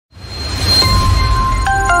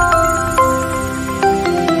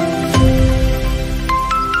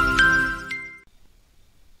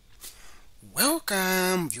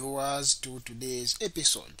viewers to today's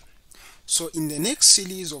episode. So in the next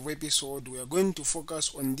series of episodes, we are going to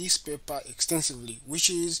focus on this paper extensively, which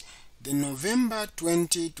is the November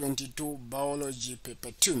 2022 Biology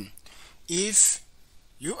Paper 2. If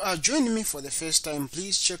you are joining me for the first time,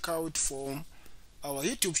 please check out for our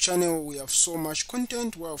YouTube channel. We have so much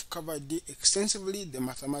content. We have covered extensively the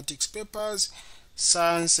mathematics papers,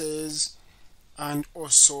 sciences, and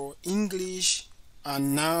also English,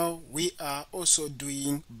 and now we are also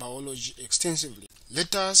doing biology extensively.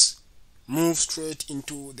 Let us move straight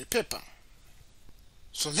into the paper.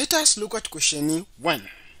 So let us look at question 1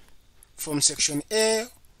 from section A,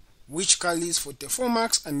 which carries 44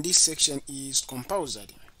 marks, and this section is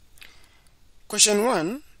compulsory. Question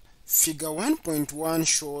 1, figure 1.1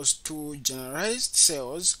 shows two generalized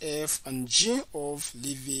cells F and G of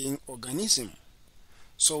living organism.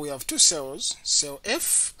 So we have two cells, cell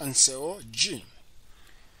F and cell G.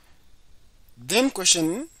 Then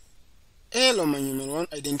question A, Roman numeral 1,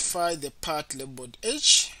 identify the part labeled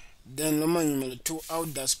H. Then Roman numeral 2, how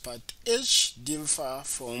does part H differ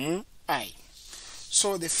from I?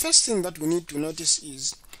 So the first thing that we need to notice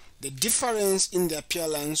is the difference in the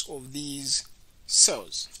appearance of these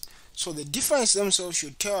cells. So the difference themselves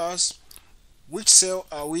should tell us which cell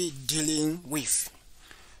are we dealing with.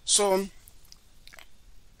 So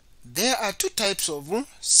there are two types of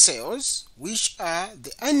cells, which are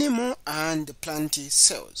the animal and the plant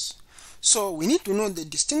cells. So we need to know the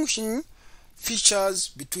distinguishing features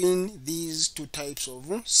between these two types of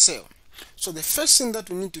cell. So the first thing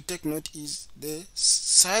that we need to take note is the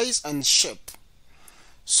size and shape.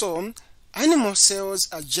 So animal cells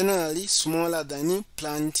are generally smaller than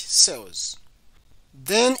plant cells.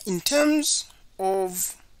 Then in terms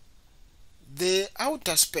of the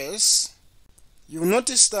outer space, you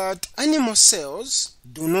notice that animal cells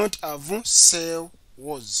do not have cell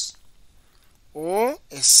walls or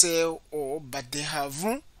a cell wall, but they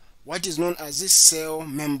have what is known as a cell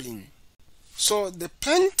membrane. So the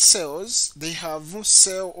plant cells, they have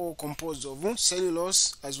cell wall composed of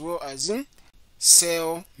cellulose as well as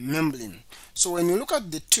cell membrane. So when you look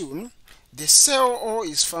at the two, the cell wall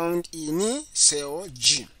is found in cell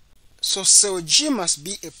G. So cell G must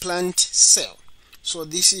be a plant cell. So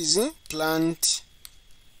this is a plant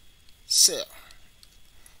cell.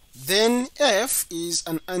 Then F is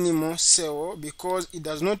an animal cell because it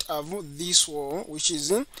does not have this wall, which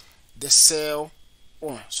is the cell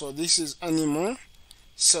wall. So this is animal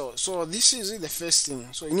cell. So this is the first thing.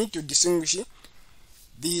 So you need to distinguish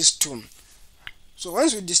these two. So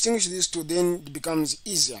once you distinguish these two, then it becomes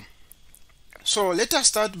easier. So let us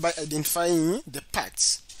start by identifying the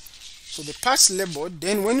parts. So the parts labeled,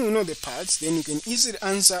 then when you know the parts, then you can easily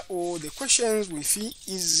answer all the questions with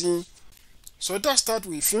easy. So let us start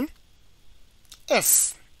with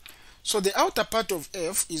F. So the outer part of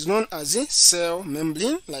F is known as a cell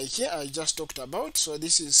membrane, like here I just talked about. So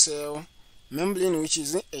this is cell membrane, which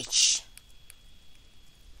is H.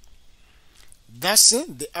 That's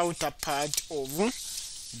the outer part of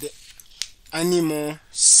the animal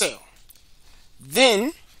cell.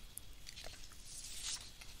 Then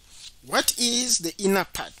what is the inner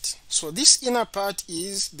part? So this inner part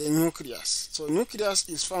is the nucleus. So nucleus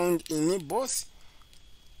is found in both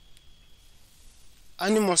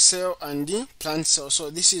animal cell and the plant cell. So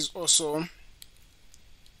this is also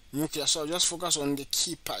nucleus. So I'll just focus on the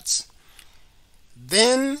key parts.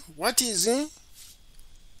 Then what is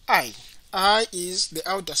I? I is the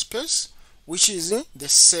outer space, which is the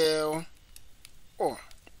cell wall.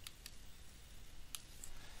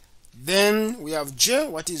 Then we have J.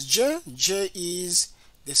 What is J? J is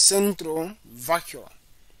the central vacuole.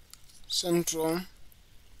 Central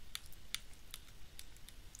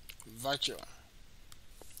vacuole.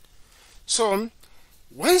 So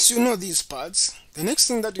once you know these parts, the next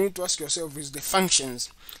thing that you need to ask yourself is the functions.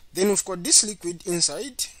 Then we've got this liquid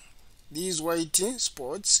inside, these white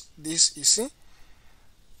spots. This is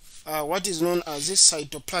what is known as a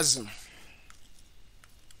cytoplasm.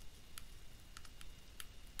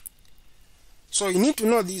 So you need to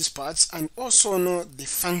know these parts and also know the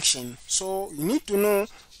function. So you need to know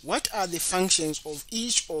what are the functions of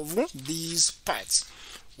each of these parts.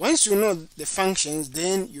 Once you know the functions,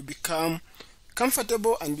 then you become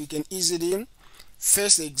comfortable and you can easily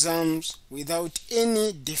face the exams without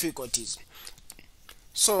any difficulties.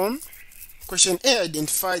 So question A,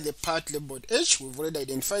 identify the part labeled H. We've already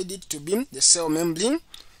identified it to be the cell membrane.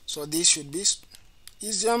 So this should be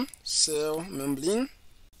easier, cell membrane.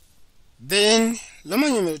 Then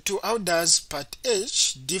Roman numeral 2, how does part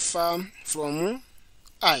H differ from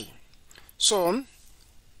I? So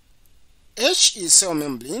H is cell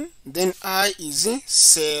membrane, then I is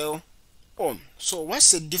cell CO. So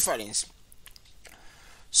what's the difference?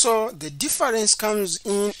 So the difference comes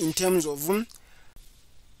in terms of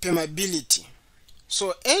permeability.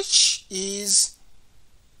 So H is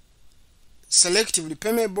selectively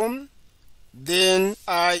permeable, then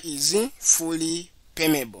I is fully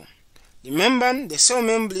permeable. Remember, the cell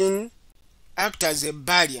membrane acts as a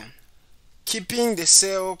barrier, keeping the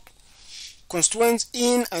cell constituents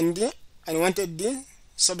in and unwanted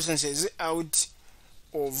substances out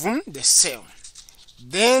of the cell.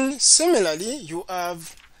 Then similarly, you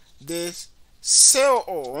have the cell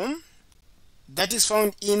wall that is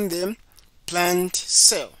found in the plant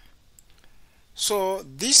cell. So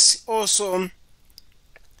this also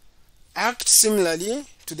acts similarly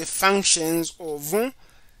to the functions of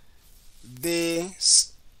the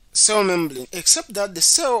cell membrane, except that the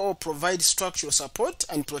cell wall provides structural support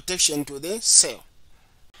and protection to the cell.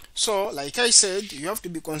 So like I said, you have to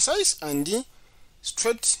be concise and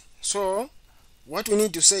straight. So what we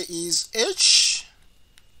need to say is H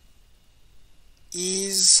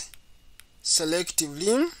is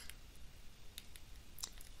selectively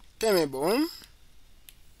permeable,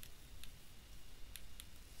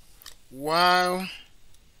 while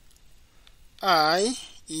I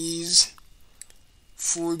is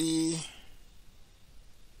fully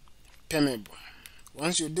permeable.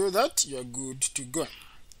 Once you do that, you are good to go.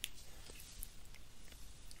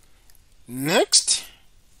 Next,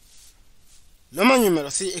 Roman numeral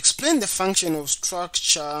 3, explain the function of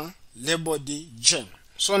structure labeled J.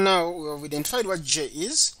 So now we have identified what J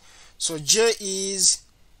is. So J is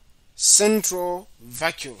central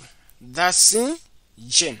vacuole. That's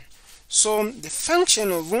J. So the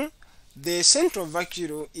function of the central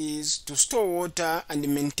vacuole is to store water and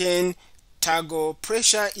maintain turgor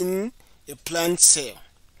pressure in a plant cell.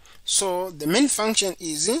 So the main function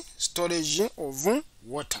is storage of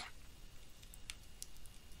water.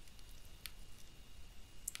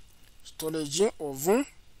 Storage of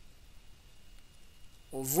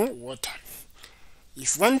water.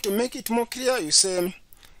 If you want to make it more clear, you say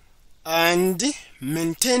and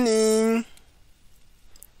maintaining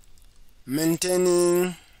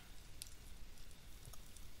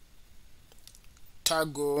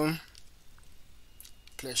turgor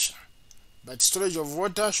pressure. But storage of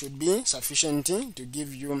water should be sufficient to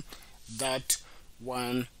give you that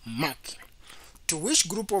 1 mark. To which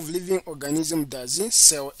group of living organism does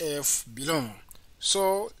cell F belong?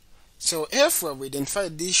 So cell F, we have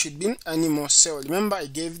identified this should be animal cell. Remember, I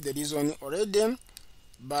gave the reason already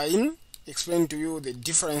by explaining to you the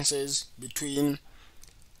differences between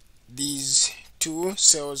these two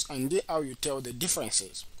cells and how you tell the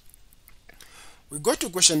differences. We go to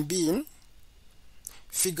question B.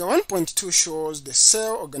 Figure 1.2 shows the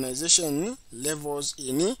cell organization levels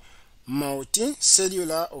in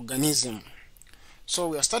multicellular organism. So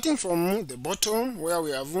we are starting from the bottom, where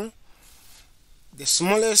we have the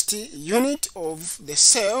smallest unit of the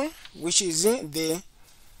cell, which is the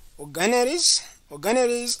organelles.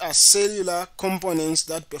 Organelles are cellular components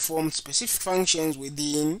that perform specific functions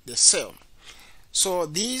within the cell. So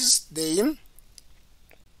these the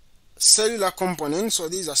cellular components. So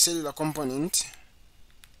these are cellular components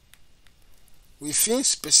with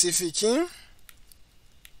specific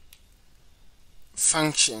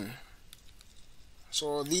function.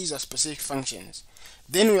 So these are specific functions.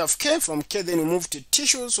 Then we have K. From K, then we move to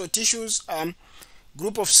tissues. So tissues are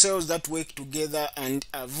group of cells that work together and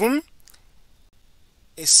have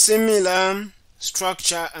a similar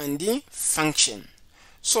structure and function.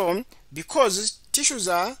 So because tissues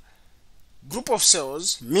are group of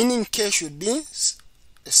cells, meaning K should be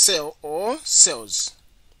a cell or cells.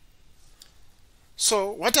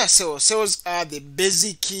 So what are cells? Cells are the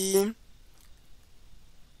basic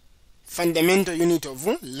fundamental unit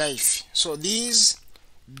of life. So these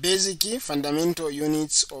basic fundamental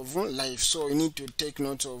units of life. So you need to take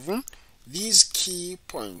note of these key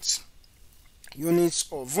points. Units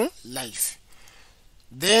of life.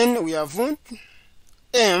 Then we have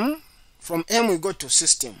M. From M we go to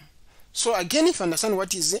system. So again, if you understand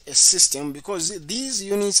what is a system, because these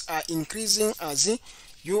units are increasing as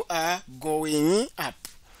you are going up.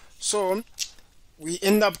 So we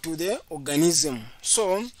end up to the organism.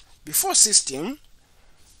 So before system,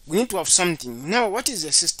 we need to have something. Now, what is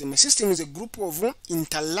a system? A system is a group of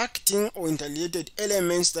interacting or interrelated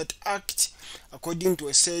elements that act according to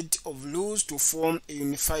a set of rules to form a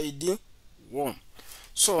unified whole.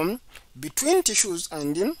 So between tissues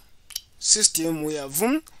and system, we have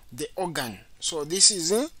the organ. So this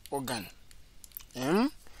is an organ.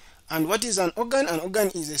 And what is an organ? An organ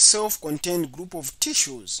is a self-contained group of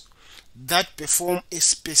tissues that perform a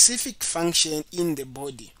specific function in the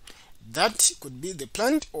body. That could be the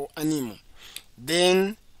plant or animal.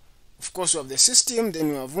 Then of course we have the system, then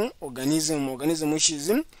we have organism, which is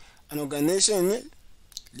an organization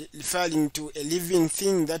referring to a living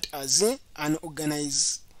thing that has an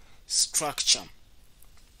organized structure,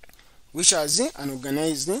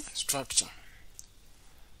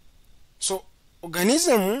 So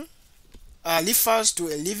organism refers to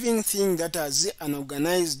a living thing that has an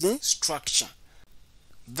organized structure.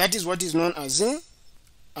 That is what is known as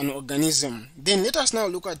an organism. Then let us now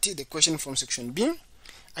look at the question from section B.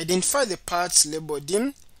 Identify the parts labeled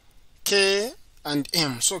K and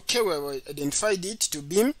M. So K, we have identified it to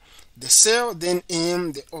be the cell, then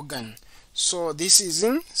M, the organ. So this is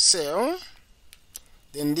in cell,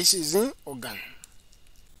 then this is in organ.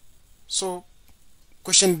 So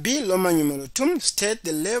question B, Roman numeral 2, state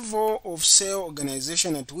the level of cell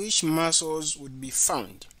organization at which muscles would be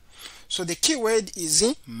found. So the key word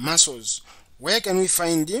is muscles. Where can we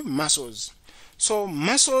find the muscles? So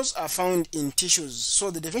muscles are found in tissues. So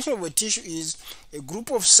the definition of a tissue is a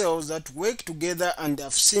group of cells that work together and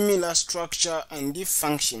have similar structure and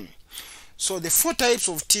function. So the 4 types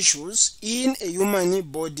of tissues in a human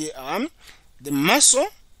body are the muscle,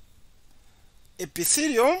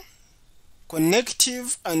 epithelial,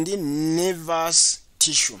 connective, and the nervous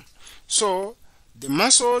tissue. So the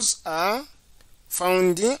muscles are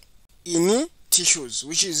found in tissues,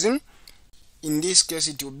 which is in this case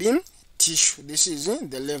it will be tissue. This is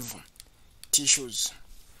the level, tissues.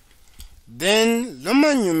 Then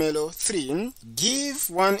Roman numeral 3, give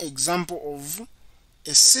one example of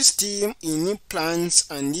a system in plants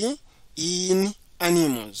and in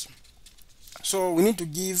animals. So we need to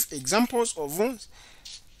give examples of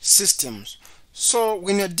systems. So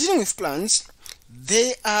when you're dealing with plants,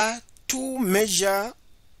 there are 2 major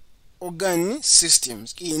organ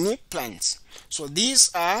systems in plants. So these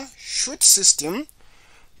are shoot system,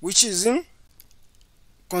 which is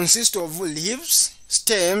consist of leaves,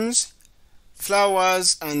 stems,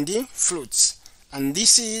 flowers, and fruits. And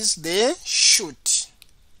this is the shoot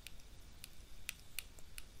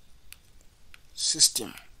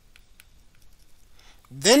system.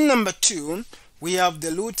 Then number 2, we have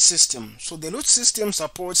the root system. So the root system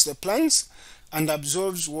supports the plants and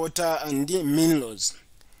absorbs water and minerals.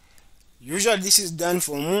 Usually this is done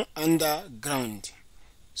from underground.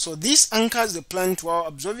 So this anchors the plant while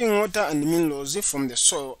absorbing water and minerals from the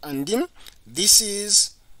soil, and this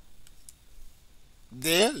is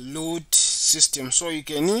the root system. So you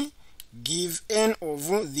can give n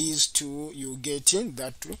of these 2, you get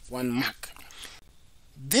that 1 mark.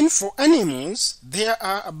 Then for animals, there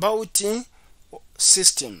are about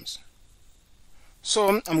systems.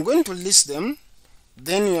 So I'm going to list them.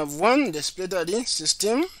 Then you have 1, the respiratory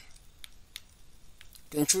system. You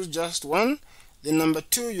can choose just 1. Then number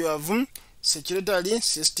 2, you have circulatory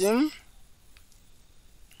system.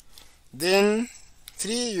 Then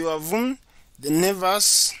 3, you have the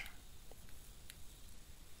nervous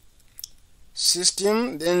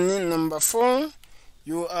system. Then number 4,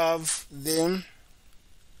 you have the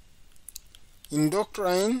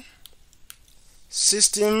endocrine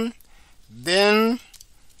system. Then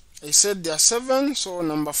I said there are 7, so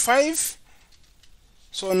number 5.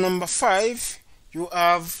 So number 5, you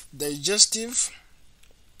have digestive,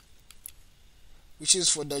 which is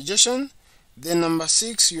for digestion. Then number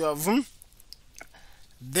 6, you have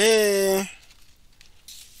the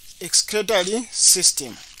excretory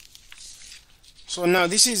system. So now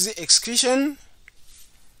this is the excretion,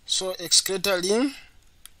 so excretory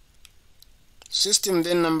system.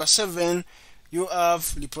 Then number 7, you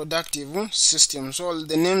have reproductive system. So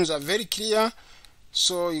the names are very clear,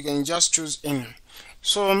 so you can just choose any.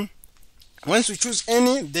 So once you choose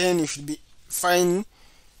any, then you should be fine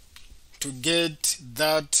to get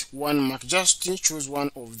that 1 mark. Just choose one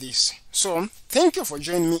of these. So thank you for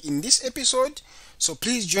joining me in this episode. So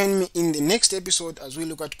please join me in the next episode as we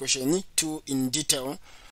look at question 2 in detail.